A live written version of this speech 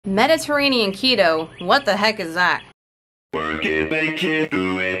Mediterranean keto, what the heck is that? Work it, make it,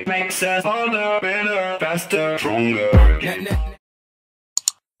 do it, makes us harder, better, faster, stronger.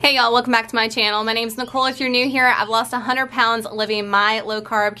 Hey y'all, welcome back to my channel. My name is Nicole. If you're new here, I've lost 100 pounds living my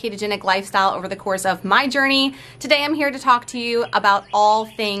low-carb ketogenic lifestyle over the course of my journey. Today I'm here to talk to you about all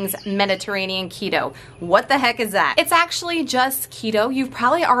things Mediterranean keto. What the heck is that? It's actually just keto. You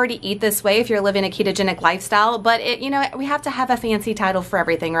probably already eat this way if you're living a ketogenic lifestyle, but we have to have a fancy title for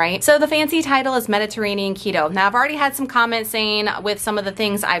everything, right? So the fancy title is Mediterranean keto. Now I've already had some comments saying with some of the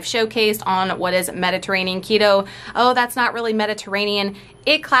things I've showcased on what is Mediterranean keto, oh, that's not really Mediterranean.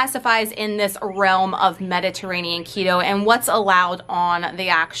 It classifies in this realm of Mediterranean keto and what's allowed on the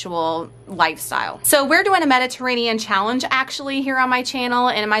actual lifestyle. So we're doing a Mediterranean challenge actually here on my channel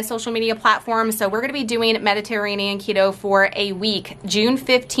and my social media platforms. So we're going to be doing Mediterranean keto for a week, June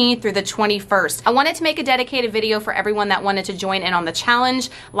 15th through the 21st. I wanted to make a dedicated video for everyone that wanted to join in on the challenge.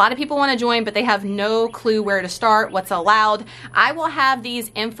 A lot of people want to join, but they have no clue where to start, what's allowed. I will have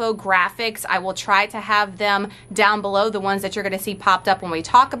these infographics. I will try to have them down below, the ones that you're going to see popped up when we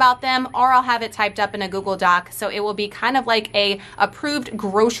talk about them, or I'll have it typed up in a Google Doc. So it will be kind of like a approved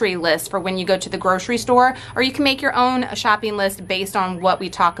grocery list for when you go to the grocery store, or you can make your own shopping list based on what we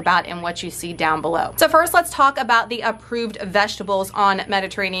talk about and what you see down below. So first, let's talk about the approved vegetables on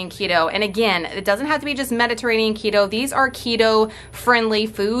Mediterranean keto. And again, it doesn't have to be just Mediterranean keto. These are keto friendly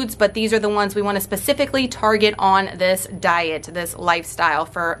foods, but these are the ones we want to specifically target on this diet, this lifestyle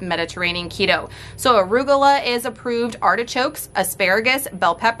for Mediterranean keto. So arugula is approved, artichokes, asparagus,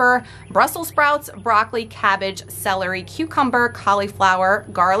 bell pepper, Brussels sprouts, broccoli, cabbage, celery, cucumber, cauliflower,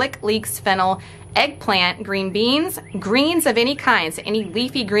 garlic, leeks, fennel, eggplant, green beans, greens of any kind, so any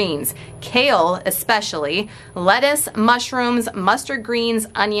leafy greens, kale especially, lettuce, mushrooms, mustard greens,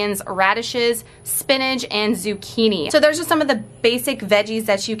 onions, radishes, spinach, and zucchini. So those are some of the basic veggies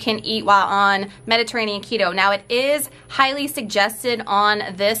that you can eat while on Mediterranean keto. Now it is highly suggested on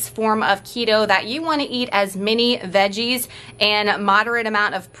this form of keto that you want to eat as many veggies and moderate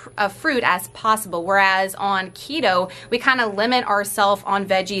amount of fruit as possible, whereas on keto we kind of limit ourselves on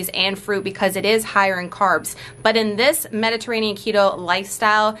veggies and fruit because it is higher in carbs. But in this Mediterranean keto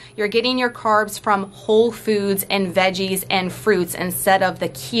lifestyle, you're getting your carbs from whole foods and veggies and fruits instead of the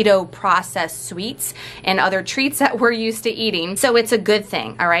keto processed sweets and other treats that we're used to eating. So it's a good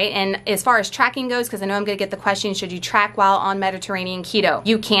thing, all right? And as far as tracking goes, because I know I'm going to get the question, should you track while on Mediterranean keto?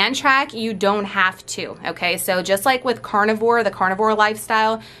 You can track, you don't have to, okay? So just like with carnivore, the carnivore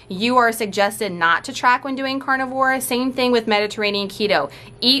lifestyle, you are suggested not to track when doing carnivore. Same thing with Mediterranean keto.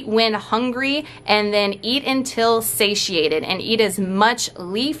 Eat when hungry and then eat until satiated, and eat as much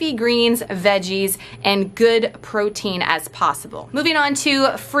leafy greens, veggies, and good protein as possible. Moving on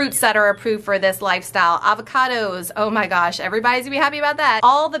to fruits that are approved for this lifestyle. Avocados, oh my gosh, everybody's gonna be happy about that.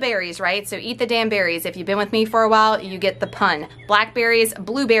 All the berries, right? So eat the damn berries. If you've been with me for a while, you get the pun. Blackberries,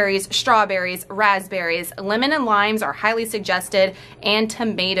 blueberries, strawberries, raspberries, lemon and limes are highly suggested, and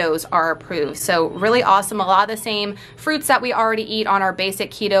tomatoes are approved. So really awesome. A lot of the same fruits that we already eat on our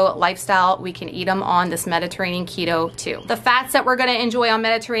basic keto lifestyle, we can eat them on this Mediterranean keto too. The fats that we're going to enjoy on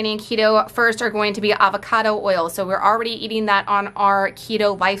Mediterranean keto first are going to be avocado oil. So we're already eating that on our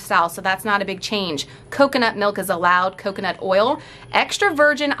keto lifestyle, so that's not a big change. Coconut milk is allowed, coconut oil. Extra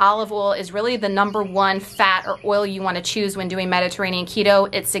virgin olive oil is really the #1 fat or oil you want to choose when doing Mediterranean keto.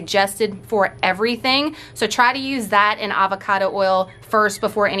 It's suggested for everything, so try to use that in avocado oil first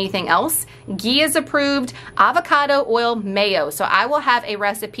before anything else. Ghee is approved, avocado oil mayo. So I will have a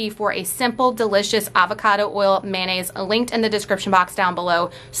recipe for a simple, delicious avocado oil mayonnaise linked in the description box down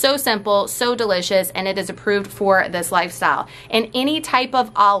below. So simple, so delicious, and it is approved for this lifestyle. And any type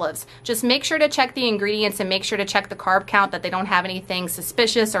of olives, just make sure to check the ingredients and make sure to check the carb count that they don't have anything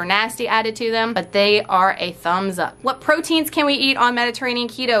suspicious or nasty added to them, but they are a thumbs up. What proteins can we eat on Mediterranean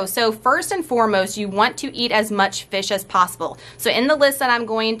keto? So first and foremost, you want to eat as much fish as possible. So in the list that I'm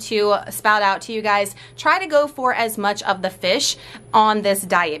going to spout out to you guys, try to go for as much of the fish on this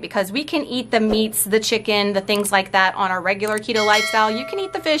diet, because we can eat the meats, the chicken, the things like that on our regular keto lifestyle. You can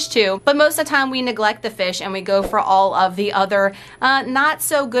eat the fish too, but most of the time we neglect the fish and we go for all of the other not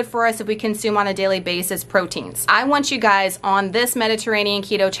so good for us if we consume on a daily basis proteins. I want you guys on this Mediterranean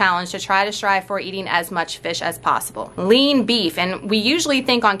keto challenge to try to strive for eating as much fish as possible. Lean beef, and we usually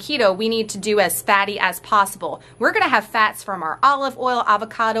think on keto we need to do as fatty as possible. We're gonna have fats from our olive oil,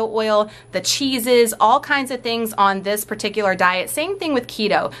 avocado oil, the cheeses, all kinds of things on this particular diet. Same thing with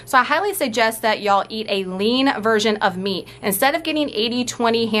keto. So I highly suggest that y'all eat a lean version of meat. Instead of getting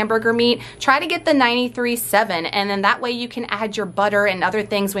 80-20 hamburger meat, try to get the 93-7, and then that way you can add your butter and other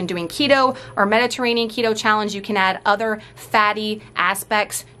things when doing keto or Mediterranean keto challenge. You can add other fatty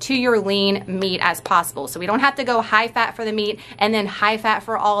aspects to your lean meat as possible. So we don't have to go high fat for the meat and then high fat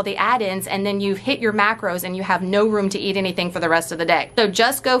for all the add-ins, and then you've hit your macros and you have no room to eat anything for the rest of the day. So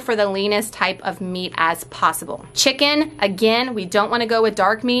just go for the leanest type of meat as possible. Chicken, again, we don't want to go with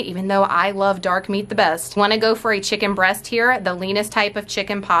dark meat, even though I love dark meat the best. Want to go for a chicken breast here, the leanest type of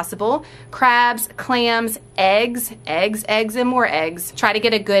chicken possible. Crabs, clams, eggs, and more eggs. Try to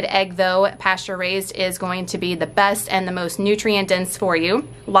get a good egg though. Pasture raised is going to be the best and the most nutrient dense for you.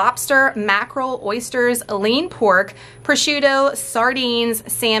 Lobster, mackerel, oysters, lean pork, prosciutto, sardines,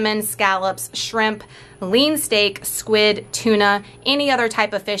 salmon, scallops, shrimp, lean steak, squid, tuna, any other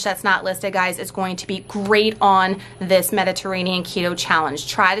type of fish that's not listed, guys, is going to be great on this Mediterranean keto challenge.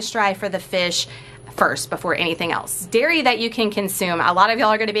 Try to strive for the fish first before anything else. Dairy that you can consume. A lot of y'all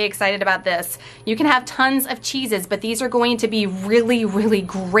are going to be excited about this. You can have tons of cheeses, but these are going to be really, really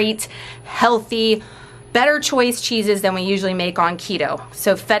great, healthy, better choice cheeses than we usually make on keto.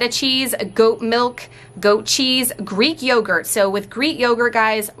 So feta cheese, goat milk, goat cheese, Greek yogurt. So with Greek yogurt,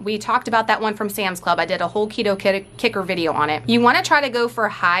 guys, we talked about that one from Sam's Club. I did a whole keto kicker video on it. You want to try to go for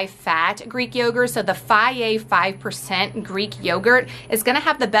high fat Greek yogurt. So the Faye 5% Greek yogurt is going to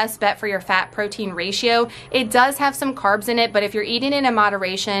have the best bet for your fat protein ratio. It does have some carbs in it, but if you're eating it in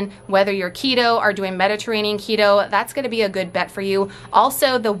moderation, whether you're keto or doing Mediterranean keto, that's going to be a good bet for you.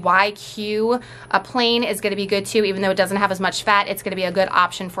 Also, the YQ plain is going to be good too, even though it doesn't have as much fat. It's going to be a good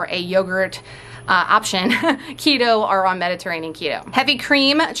option for a yogurt option, keto or on Mediterranean keto. Heavy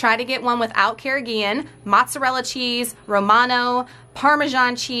cream, try to get one without carrageenan, mozzarella cheese, Romano,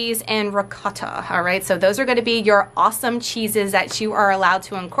 Parmesan cheese, and ricotta. All right, so those are going to be your awesome cheeses that you are allowed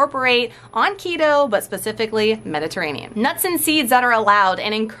to incorporate on keto, but specifically Mediterranean. Nuts and seeds that are allowed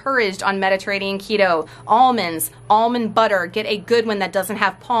and encouraged on Mediterranean keto: almonds, almond butter. Get a good one that doesn't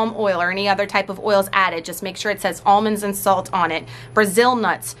have palm oil or any other type of oils added. Just make sure it says almonds and salt on it. Brazil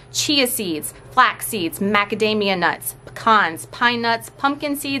nuts, chia seeds, flax seeds, macadamia nuts, pecans, pine nuts,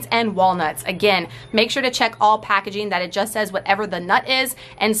 pumpkin seeds, and walnuts. Again, make sure to check all packaging that it just says whatever the nut is,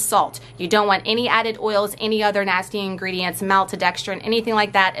 and salt. You don't want any added oils, any other nasty ingredients, maltodextrin, anything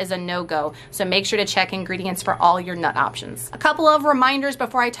like that is a no-go. So make sure to check ingredients for all your nut options. A couple of reminders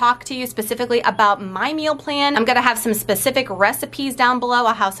before I talk to you specifically about my meal plan. I'm gonna have some specific recipes down below.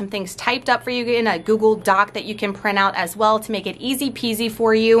 I'll have some things typed up for you in a Google Doc that you can print out as well to make it easy peasy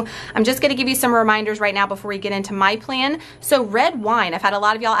for you. I'm just gonna give you some reminders right now before we get into my plan. So red wine, I've had a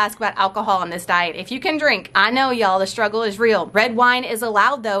lot of y'all ask about alcohol on this diet. If you can drink, I know y'all, the struggle is real. Red wine is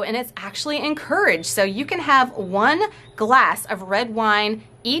allowed though, and it's actually encouraged. So you can have 1 glass of red wine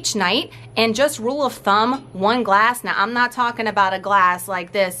each night, and just rule of thumb, 1 glass. Now I'm not talking about a glass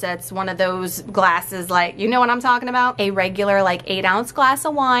like this that's one of those glasses, like, you know what I'm talking about, a regular like 8-ounce glass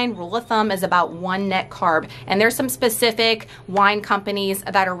of wine. Rule of thumb is about 1 net carb, and there's some specific wine companies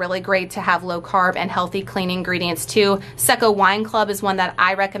that are really great to have low carb and healthy clean ingredients too. Secco Wine Club is one that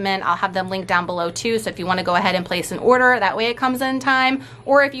I recommend. I'll have them linked down below too, so if you want to go ahead and place an order, that way it comes in time,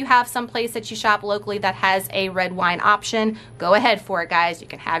 or if you have some place that you shop locally that has a red wine option, go ahead for it, guys. You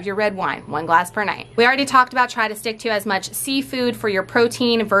can have your red wine, 1 glass per night. We already talked about try to stick to as much seafood for your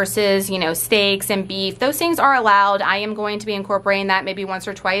protein versus, you know, steaks and beef. Those things are allowed. I am going to be incorporating that maybe once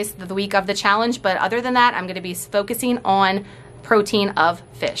or twice the week of the challenge, but other than that, I'm going to be focusing on protein of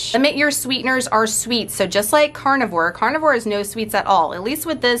fish. Limit your sweeteners or sweets. So just like carnivore is no sweets at all. At least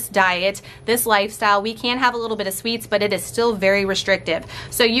with this diet, this lifestyle, we can have a little bit of sweets, but it is still very restrictive.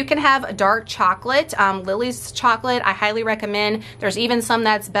 So you can have dark chocolate, Lily's chocolate, I highly recommend. There's even some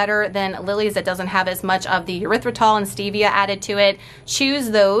that's better than Lily's that doesn't have as much of the erythritol and stevia added to it. Choose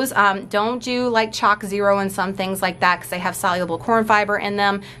those. Don't do like Choc Zero and some things like that because they have soluble corn fiber in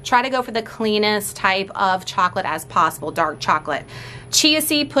them. Try to go for the cleanest type of chocolate as possible, dark chocolate. Chia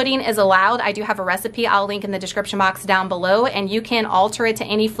seed pudding is allowed. I do have a recipe I'll link in the description box down below, and you can alter it to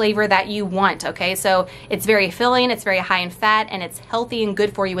any flavor that you want, okay? So it's very filling, it's very high in fat, and it's healthy and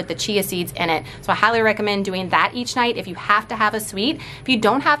good for you with the chia seeds in it. So I highly recommend doing that each night if you have to have a sweet. If you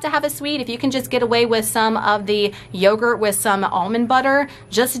don't have to have a sweet, if you can just get away with some of the yogurt with some almond butter,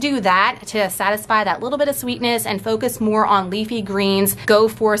 just do that to satisfy that little bit of sweetness and focus more on leafy greens. Go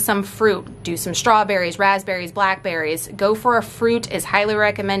for some fruit. Do some strawberries, raspberries, blackberries. Go for a fruit is highly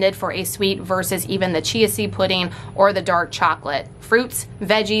recommended for a sweet versus even the chia seed pudding or the dark chocolate. Fruits,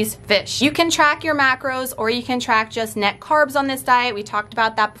 veggies, fish. You can track your macros or you can track just net carbs on this diet. We talked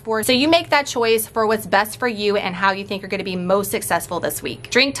about that before. So you make that choice for what's best for you and how you think you're gonna be most successful this week.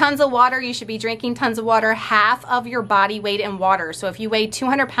 Drink tons of water. You should be drinking tons of water, half of your body weight in water. So if you weigh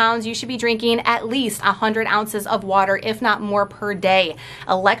 200 pounds, you should be drinking at least 100 ounces of water, if not more per day.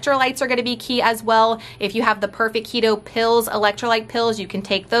 Electrolytes are gonna be key as well. If you have the Perfect Keto pills, electrolyte pills, you can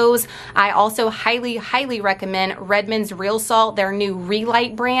take those. I also highly recommend Redmond's Real Salt, their new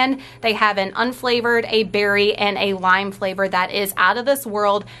Relight brand. They have an unflavored, a berry, and a lime flavor that is out of this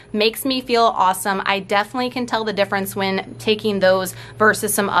world. Makes me feel awesome. I definitely can tell the difference when taking those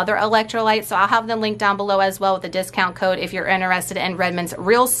versus some other electrolytes. So I'll have them linked down below as well with the discount code if you're interested in Redmond's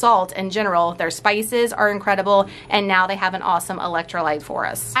Real Salt in general. Their spices are incredible, and now they have an awesome electrolyte for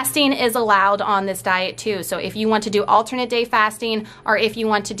us. Fasting is allowed on this diet too. So if you want to do alternate day fasting, or if you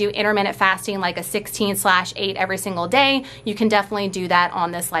want to do intermittent fasting like a 16/8 every single day, you can definitely do that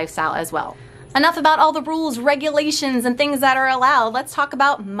on this lifestyle as well. Enough about all the rules, regulations, and things that are allowed. Let's talk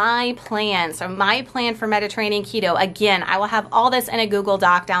about my plan. So my plan for Mediterranean Keto, again, I will have all this in a Google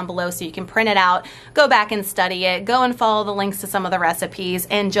Doc down below so you can print it out, go back and study it, go and follow the links to some of the recipes,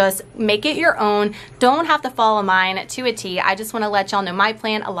 and just make it your own. Don't have to follow mine to a T. I just want to let y'all know my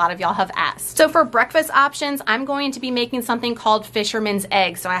plan. A lot of y'all have asked. So for breakfast options, I'm going to be making something called fisherman's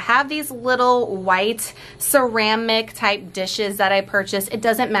eggs. So I have these little white ceramic type dishes that I purchased. It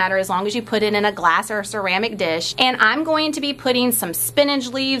doesn't matter as long as you put it in a glass or a ceramic dish. And I'm going to be putting some spinach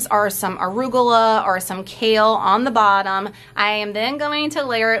leaves or some arugula or some kale on the bottom. I am then going to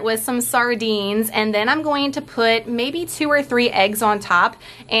layer it with some sardines, and then I'm going to put maybe 2 or 3 eggs on top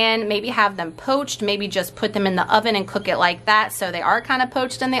and maybe have them poached, maybe just put them in the oven and cook it like that so they are kind of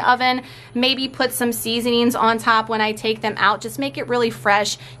poached in the oven. Maybe put some seasonings on top when I take them out. Just make it really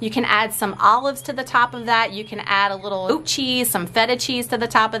fresh. You can add some olives to the top of that. You can add a little goat cheese, some feta cheese to the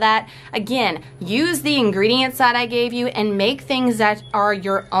top of that. Again, use the ingredients that I gave you and make things that are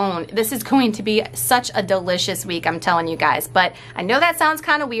your own. This is going to be such a delicious week, I'm telling you guys. But I know that sounds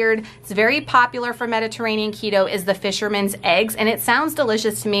kind of weird. It's very popular for Mediterranean Keto is the fisherman's eggs, and it sounds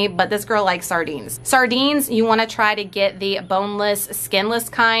delicious to me, but this girl likes sardines. Sardines, you want to try to get the boneless, skinless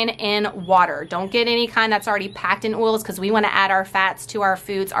kind in water. Don't get any kind that's already packed in oils, because we want to add our fats to our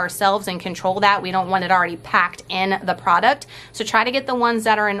foods ourselves and control that. We don't want it already packed in the product. So try to get the ones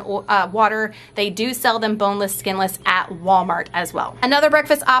that are in water. They do sell them boneless, skinless at Walmart as well. Another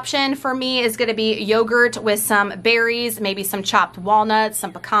breakfast option for me is going to be yogurt with some berries, maybe some chopped walnuts,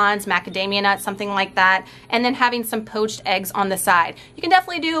 some pecans, macadamia nuts, something like that, and then having some poached eggs on the side. You can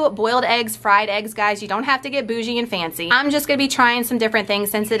definitely do boiled eggs, fried eggs, guys. You don't have to get bougie and fancy. I'm just going to be trying some different things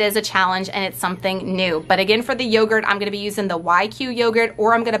since it is a challenge and it's something new. But again, for the yogurt, I'm going to be using the YQ yogurt,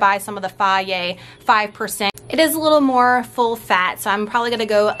 or I'm going to buy some of the Faye 5%. It is a little more full fat, so I'm probably going to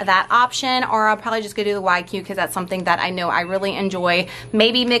go that option, or I'll probably just go do the YQ because that's something that I know I really enjoy.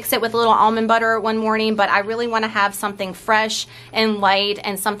 Maybe mix it with a little almond butter one morning, but I really want to have something fresh and light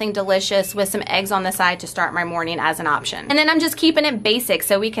and something delicious with some eggs on the side to start my morning as an option. And then I'm just keeping it basic,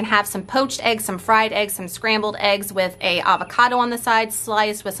 so we can have some poached eggs, some fried eggs, some scrambled eggs with a avocado on the side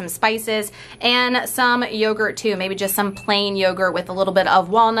sliced with some spices, and some yogurt too. Maybe just some plain yogurt with a little bit of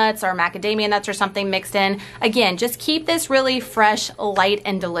walnuts or macadamia nuts or something mixed in. Again, just keep this really fresh, light,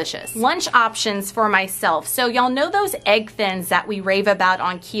 and delicious. Lunch options for myself. So y'all know those egg thins that we rave about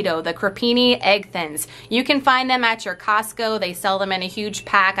on keto, the crepini egg thins. You can find them at your Costco. They sell them in a huge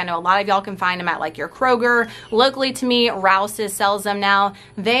pack. I know a lot of y'all can find them at like your Kroger. Locally to me, Rouse's sells them now.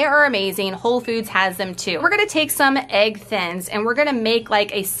 They are amazing. Whole Foods has them too. We're gonna take some egg thins and we're gonna make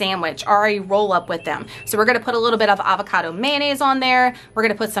like a sandwich or a roll up with them. So we're gonna put a little bit of avocado mayonnaise on there. We're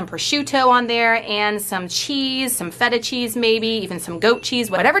gonna put some prosciutto on there and some cheese, some feta cheese, maybe even some goat cheese,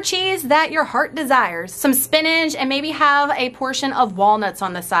 whatever cheese that your heart desires. Some spinach, and maybe have a portion of walnuts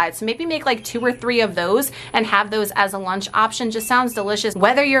on the side. So maybe make like 2 or 3 of those and have those as a lunch option. Just sounds delicious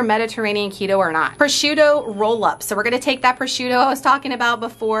whether you're Mediterranean keto or not. Prosciutto roll up. So we're gonna take that prosciutto I was talking about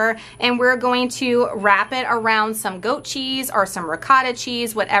before, and we're going to wrap it around some goat cheese or some ricotta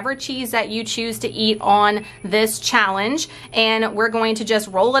cheese, whatever cheese that you choose to eat on this challenge. And we're going to just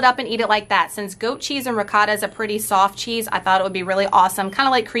roll it up and eat it like that. Since goat cheese and ricotta ricotta is a pretty soft cheese. I thought it would be really awesome, kind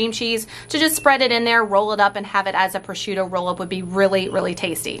of like cream cheese, to just spread it in there, roll it up, and have it as a prosciutto roll-up would be really, really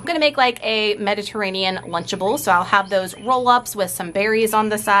tasty. I'm gonna make like a Mediterranean Lunchable, so I'll have those roll-ups with some berries on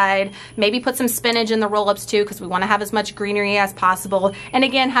the side, maybe put some spinach in the roll-ups too, because we want to have as much greenery as possible, and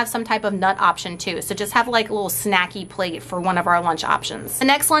again, have some type of nut option too. So just have like a little snacky plate for one of our lunch options. The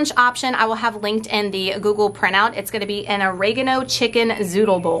next lunch option I will have linked in the Google printout. It's gonna be an oregano chicken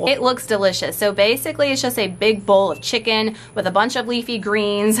zoodle bowl. It looks delicious. So basically it's just a big bowl of chicken with a bunch of leafy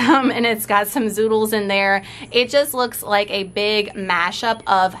greens and it's got some zoodles in there. It just looks like a big mashup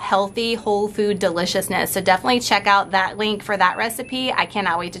of healthy whole food deliciousness. So definitely check out that link for that recipe. I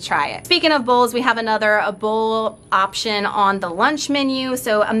cannot wait to try it. Speaking of bowls, we have another bowl option on the lunch menu.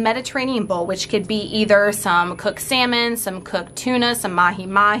 So a Mediterranean bowl, which could be either some cooked salmon, some cooked tuna, some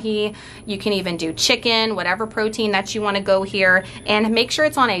mahi-mahi. You can even do chicken, whatever protein that you want to go here, and make sure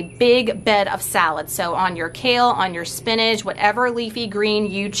it's on a big bed of salad. So on your kale, on your spinach, whatever leafy green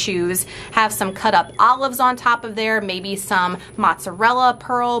you choose, have some cut up olives on top of there, maybe some mozzarella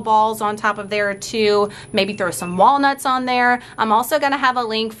pearl balls on top of there too, maybe throw some walnuts on there. I'm also going to have a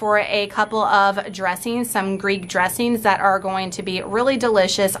link for a couple of dressings, some Greek dressings that are going to be really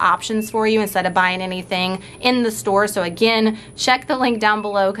delicious options for you instead of buying anything in the store. So again, check the link down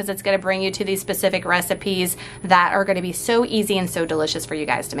below because it's going to bring you to these specific recipes that are going to be so easy and so delicious for you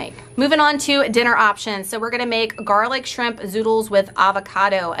guys to make. Moving on to dinner options. So we're going to make garlic shrimp zoodles with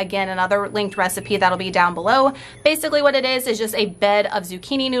avocado. Again, another linked recipe that'll be down below. Basically what it is just a bed of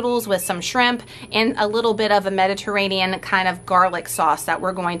zucchini noodles with some shrimp and a little bit of a Mediterranean kind of garlic sauce that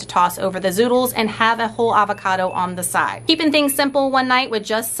we're going to toss over the zoodles and have a whole avocado on the side. Keeping things simple one night with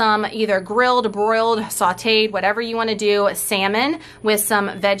just some either grilled, broiled, sauteed, whatever you want to do, salmon with some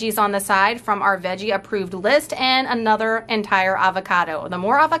veggies on the side from our veggie approved list and another entire avocado. The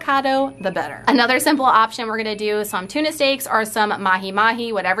more avocado, the better. Another simple option, we're going to do some tuna steaks or some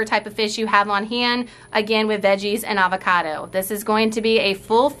mahi-mahi, whatever type of fish you have on hand, again with veggies and avocado. This is going to be a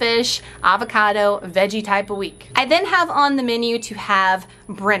full fish, avocado, veggie type of week. I then have on the menu to have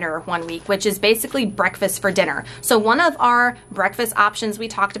Brenner one week, which is basically breakfast for dinner. So one of our breakfast options we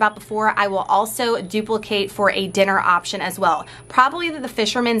talked about before, I will also duplicate for a dinner option as well. Probably the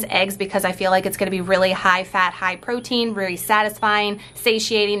fisherman's eggs, because I feel like it's going to be really high fat, high protein, very satisfying,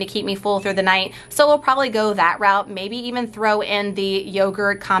 satiating to keep me full through the night. So we'll probably go that route, maybe even throw in the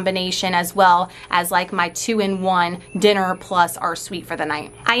yogurt combination as well as like my 2-in-1 dinner plus our sweet for the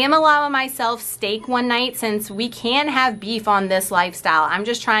night. I am allowing myself steak one night since we can have beef on this lifestyle. I'm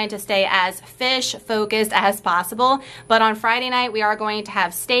just trying to stay as fish focused as possible, but on Friday night we are going to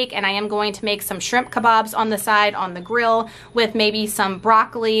have steak, and I am going to make some shrimp kebabs on the side on the grill with maybe some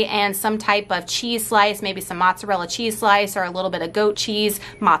broccoli and some type of cheese slice, maybe some mozzarella cheese slice or a little bit of goat cheese,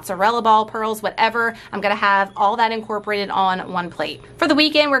 mozzarella ball pearls, whatever. I'm gonna have all that incorporated on one plate. For the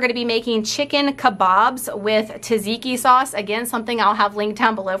weekend, we're gonna be making chicken kebabs with tzatziki sauce. Again, something I'll have linked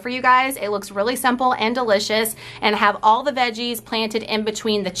down below for you guys. It looks really simple and delicious, and have all the veggies planted in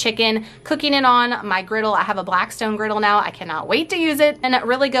between the chicken, cooking it on my griddle. I have a Blackstone griddle now. I cannot wait to use it, and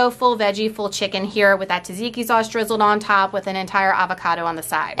really go full veggie, full chicken here with that tzatziki sauce drizzled on top with an entire avocado on the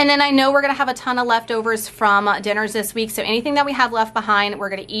side. And then I know we're gonna have a ton of leftovers from dinners this week, so anything that we have left behind, we're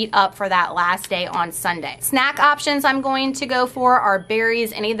gonna eat up for that last day on Sunday. Snack options I'm going to go for are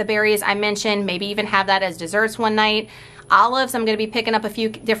berries, any of the berries I mentioned, maybe even have that as desserts one night. Olives, I'm going to be picking up a few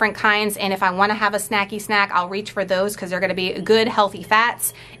different kinds, and if I want to have a snacky snack, I'll reach for those because they're going to be good, healthy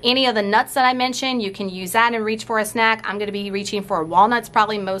fats. Any of the nuts that I mentioned, you can use that and reach for a snack. I'm going to be reaching for walnuts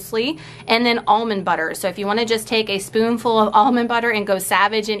probably mostly, and then almond butter. So if you want to just take a spoonful of almond butter and go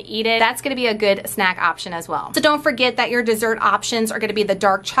savage and eat it, that's going to be a good snack option as well. So don't forget that your dessert options are going to be the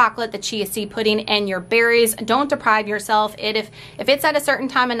dark chocolate, the chia seed pudding, and your berries. Don't deprive yourself. If it's at a certain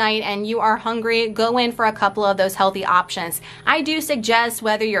time of night and you are hungry, go in for a couple of those healthy options. I do suggest,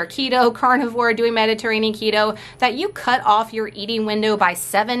 whether you're keto, carnivore, doing Mediterranean keto, that you cut off your eating window by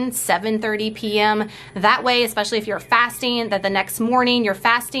 7:30 p.m. That way, especially if you're fasting, that the next morning you're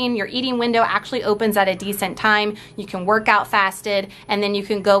fasting, your eating window actually opens at a decent time. You can work out fasted, and then you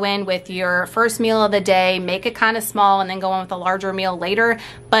can go in with your first meal of the day, make it kind of small, and then go on with a larger meal later.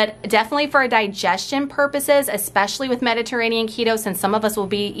 But definitely for digestion purposes, especially with Mediterranean keto, since some of us will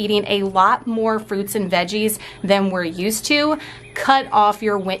be eating a lot more fruits and veggies than we're used to, cut off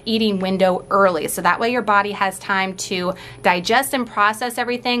your eating window early, so that way your body has time to digest and process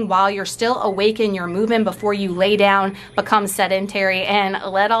everything while you're still awake and you're moving before you lay down, become sedentary, and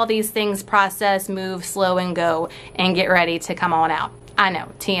let all these things process, move, slow, and go, and get ready to come on out. I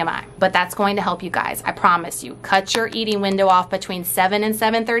know, TMI, but that's going to help you guys. I promise you. Cut your eating window off between 7 and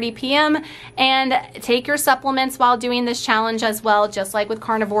 7:30 p.m. and take your supplements while doing this challenge as well, just like with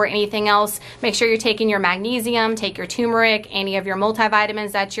carnivore, anything else. Make sure you're taking your magnesium, take your turmeric, any of your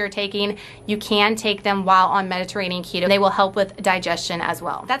multivitamins that you're taking. You can take them while on Mediterranean Keto. They will help with digestion as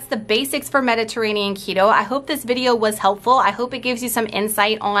well. That's the basics for Mediterranean Keto. I hope this video was helpful. I hope it gives you some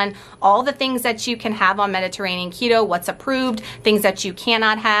insight on all the things that you can have on Mediterranean Keto, what's approved, things that you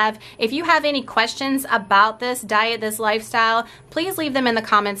cannot have. If you have any questions about this diet, this lifestyle, please leave them in the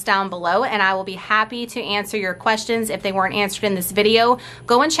comments down below and I will be happy to answer your questions if they weren't answered in this video.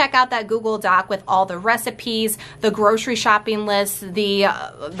 Go and check out that Google Doc with all the recipes, the grocery shopping list, the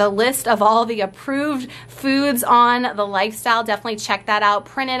list of all the approved foods on the lifestyle. Definitely check that out,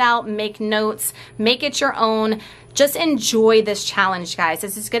 print it out, make notes, make it your own. Just enjoy this challenge, guys.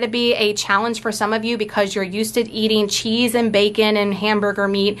 This is going to be a challenge for some of you because you're used to eating cheese and bacon and hamburger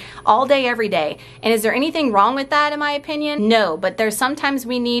meat all day, every day. And is there anything wrong with that, in my opinion? No, but there's sometimes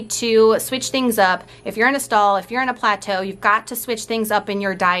we need to switch things up. If you're in a stall, if you're in a plateau, you've got to switch things up in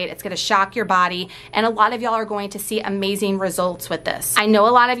your diet. It's going to shock your body. And a lot of y'all are going to see amazing results with this. I know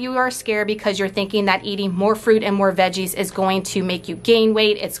a lot of you are scared because you're thinking that eating more fruit and more veggies is going to make you gain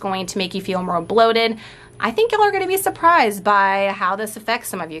weight. It's going to make you feel more bloated. I think y'all are going to be surprised by how this affects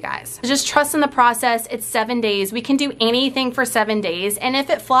some of you guys. Just trust in the process. It's 7 days. We can do anything for 7 days. And if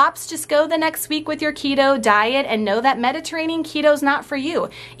it flops, just go the next week with your keto diet and know that Mediterranean keto is not for you.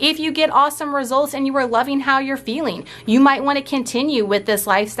 If you get awesome results and you are loving how you're feeling, you might want to continue with this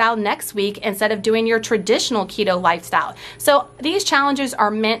lifestyle next week instead of doing your traditional keto lifestyle. So these challenges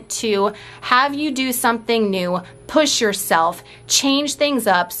are meant to have you do something new, push yourself, change things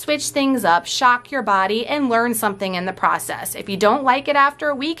up, switch things up, shock your body, and learn something in the process. If you don't like it after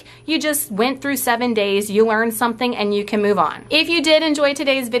a week, you just went through 7 days, you learned something, and you can move on. If you did enjoy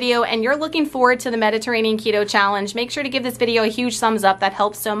today's video and you're looking forward to the Mediterranean Keto Challenge, make sure to give this video a huge thumbs up. That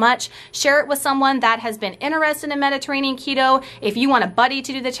helps so much. Share it with someone that has been interested in Mediterranean Keto. If you want a buddy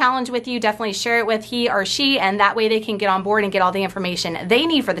to do the challenge with you, definitely share it with he or she, and that way they can get on board and get all the information they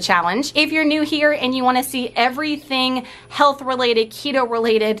need for the challenge. If you're new here and you want to see everything health related, keto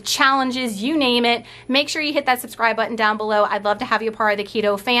related, challenges, you name it, make sure you hit that subscribe button down below. I'd love to have you a part of the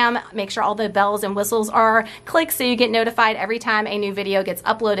keto fam. Make sure all the bells and whistles are clicked so you get notified every time a new video gets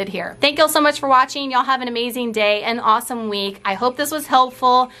uploaded here. Thank y'all so much for watching. Y'all have an amazing day, an awesome week. I hope this was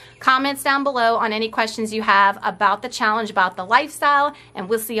helpful. Comments down below on any questions you have about the challenge, about the lifestyle, and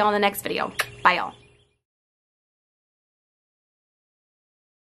we'll see y'all in the next video. Bye y'all.